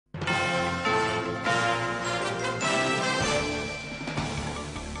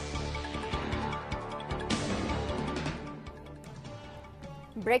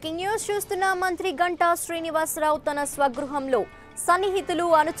Breaking news చూస్తున్న మంత్రి గంటా శ్రీనివాసరావు తన స్వగృహంలో సన్నిహితులు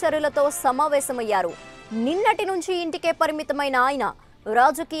అనుచరులతో సమావేశమయ్యారు. నిన్నటి నుంచి ఇంటికే పరిమితమైన ఆయన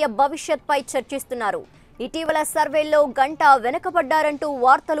రాజకీయ భవిష్యత్పై చర్చిస్తున్నారు. ఇటీవల సర్వేల్లో గంటా వెనకబడ్డారంటూ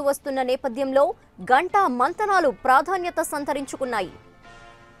వార్తలు వస్తున్న నేపథ్యంలో గంటా మంతనాలు ప్రాధాన్యత సంతరించుకున్నాయి.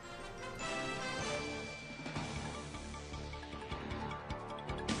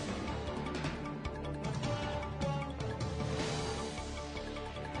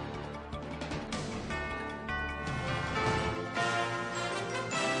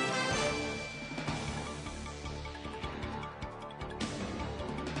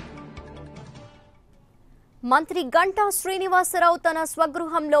 మంత్రి గంటా శ్రీనివాసరావు తన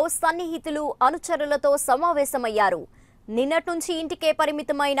స్వగృహంలో సన్నిహితులు అనుచరులతో సమావేశమయ్యారు. నిన్నటి నుంచి ఇంటికే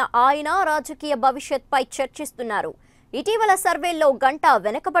పరిమితమైన ఆయన రాజకీయ భవిష్యత్పై చర్చిస్తున్నారు. ఇటీవల సర్వేల్లో గంటా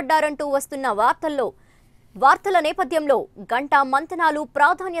వెనకబడ్డారంటూ వస్తున్న వార్తల నేపథ్యంలో గంటా మంతనాలు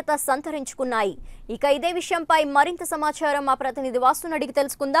ప్రాధాన్యత సంతరించుకున్నాయి. ఇక ఇదే విషయంపై మరింత సమాచారం మా ప్రతినిధి వాసును అడిగి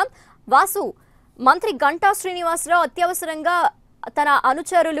తెలుసుకుందాం. వాసు, మంత్రి గంటా శ్రీనివాసరావు అత్యవసరంగా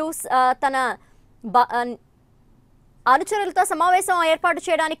తన అనుచరులతో సమావేశం ఏర్పాటు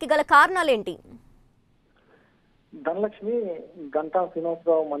చేయడానికి గల కారణాలేంటి? ధనలక్ష్మి, గంటా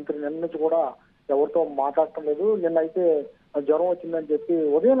శ్రీనివాసరావు మంత్రి నిన్న నుంచి కూడా ఎవరితో మాట్లాడటం లేదు. నిన్న అయితే జ్వరం వచ్చిందని చెప్పి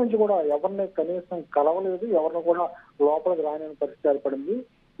ఉదయం నుంచి కూడా ఎవరిని కనీసం కలవలేదు, ఎవరిని కూడా లోపలికి రాని పరిస్థితి ఏర్పడింది.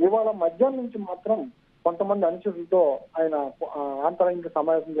 ఇవాళ మధ్యాహ్నం నుంచి మాత్రం కొంతమంది అనుచరులతో ఆయన ఆంతరంగిక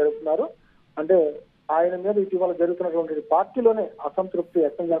సమావేశం జరుపుతున్నారు. అంటే ఆయన మీద ఇటీవల జరుగుతున్నటువంటి పార్టీలోనే అసంతృప్తి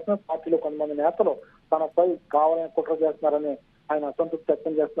వ్యక్తం చేస్తున్నారు. పార్టీలో కొంతమంది నేతలు తనపై కావాలని కుట్ర చేస్తున్నారని ఆయన అసంతృప్తి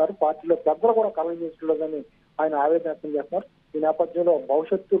వ్యక్తం చేస్తున్నారు. పార్టీలో పెద్దలు కూడా కలగ చేసుకోలేదని ఆయన ఆవేదన వ్యక్తం చేస్తున్నారు. ఈ నేపథ్యంలో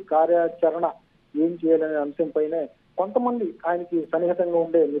భవిష్యత్తు కార్యాచరణ ఏం చేయాలనే అంశంపైనే కొంతమంది ఆయనకి సన్నిహితంగా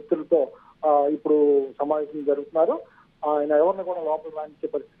ఉండే మిత్రులతో ఇప్పుడు సమావేశం జరుగుతున్నారు. ఆయన ఎవరిని కూడా లోపల రాణించే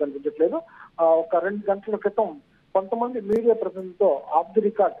పరిస్థితి కనిపించట్లేదు. ఒక 2 గంటల క్రితం కొంతమంది మీడియా ప్రతినిధులతో ఆఫ్ ది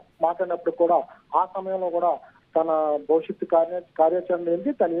రికార్డ్ మాట్లాడినప్పుడు కూడా ఆ సమయంలో కూడా తన భవిష్యత్తు కార్యాచరణ ఏంటి,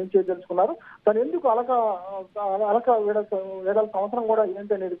 తను ఏం చేయదలుచుకున్నారు, తను ఎందుకు వేడాల్సిన అవసరం కూడా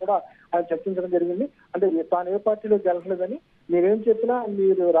ఏంటి అనేది కూడా ఆయన చర్చించడం జరిగింది. అంటే తాను ఏ పార్టీలో గెలవలేదని, మీరేం చెప్పినా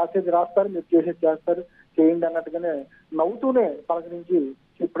మీరు రాసేది రాస్తారు, మీరు చేసేది చేస్తారు, చేయండి అన్నట్టుగానే నవ్వుతూనే పలకరించి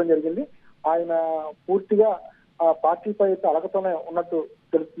చెప్పడం జరిగింది. ఆయన పూర్తిగా పార్టీపై అయితే అలగతోనే ఉన్నట్టు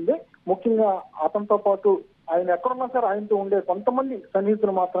తెలుస్తుంది. ముఖ్యంగా అతనితో పాటు ఆయన ఎక్కడున్నా సరే ఆయనతో ఉండే కొంతమంది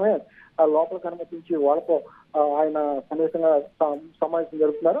సన్నిహితులు మాత్రమే లోపలికి అనుమతించి వాళ్ళతో ఆయన సన్నిహితంగా సమావేశం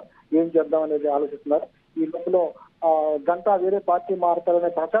జరుపుతున్నారు. ఏం చేద్దాం అనేది ఆలోచిస్తున్నారు. ఈ లోపల గంటా వేరే పార్టీ మారుతారనే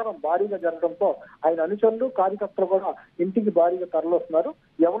ప్రచారం భారీగా జరగడంతో ఆయన అనుచరులు కార్యకర్తలు కూడా ఇంటికి భారీగా తరలిస్తున్నారు.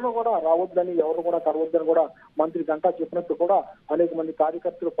 ఎవరు కూడా రావద్దని, ఎవరు కూడా తరవద్దని కూడా మంత్రి గంటా చెప్పినట్టు కూడా అనేక మంది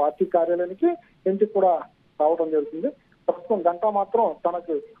కార్యకర్తలు పార్టీ కార్యాలయానికి ఇంటికి కూడా రావడం జరుగుతుంది. ప్రస్తుతం గంటా మాత్రం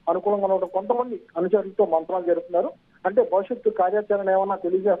తనకు అనుకూలంగా ఉన్న కొంతమంది అనుచరులతో మంత్రాలు జరుపుతున్నారు. అంటే భవిష్యత్తు కార్యాచరణ ఏమన్నా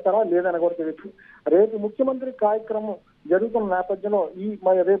తెలియజేస్తారా లేదని కూడా తెలియదు. రేపు ముఖ్యమంత్రి కార్యక్రమం జరుగుతున్న నేపథ్యంలో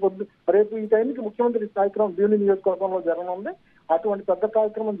రేపు ఈ టైంకి ముఖ్యమంత్రి కార్యక్రమం భీమిలి నియోజకవర్గంలో జరగనుంది. అటువంటి పెద్ద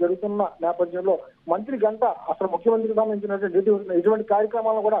కార్యక్రమం జరుగుతున్న నేపథ్యంలో మంత్రి గంటా అసలు ముఖ్యమంత్రికి సంబంధించినటువంటి ఎటువంటి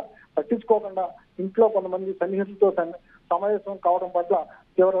కార్యక్రమాలను కూడా పట్టించుకోకుండా ఇంట్లో కొంతమంది సన్నిహితులతో సమావేశం కావడం పట్ల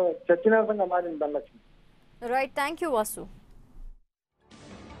తీవ్ర చర్చనీయాంశంగా మారింది Dhanalakshmi. Right, thank you Vasu.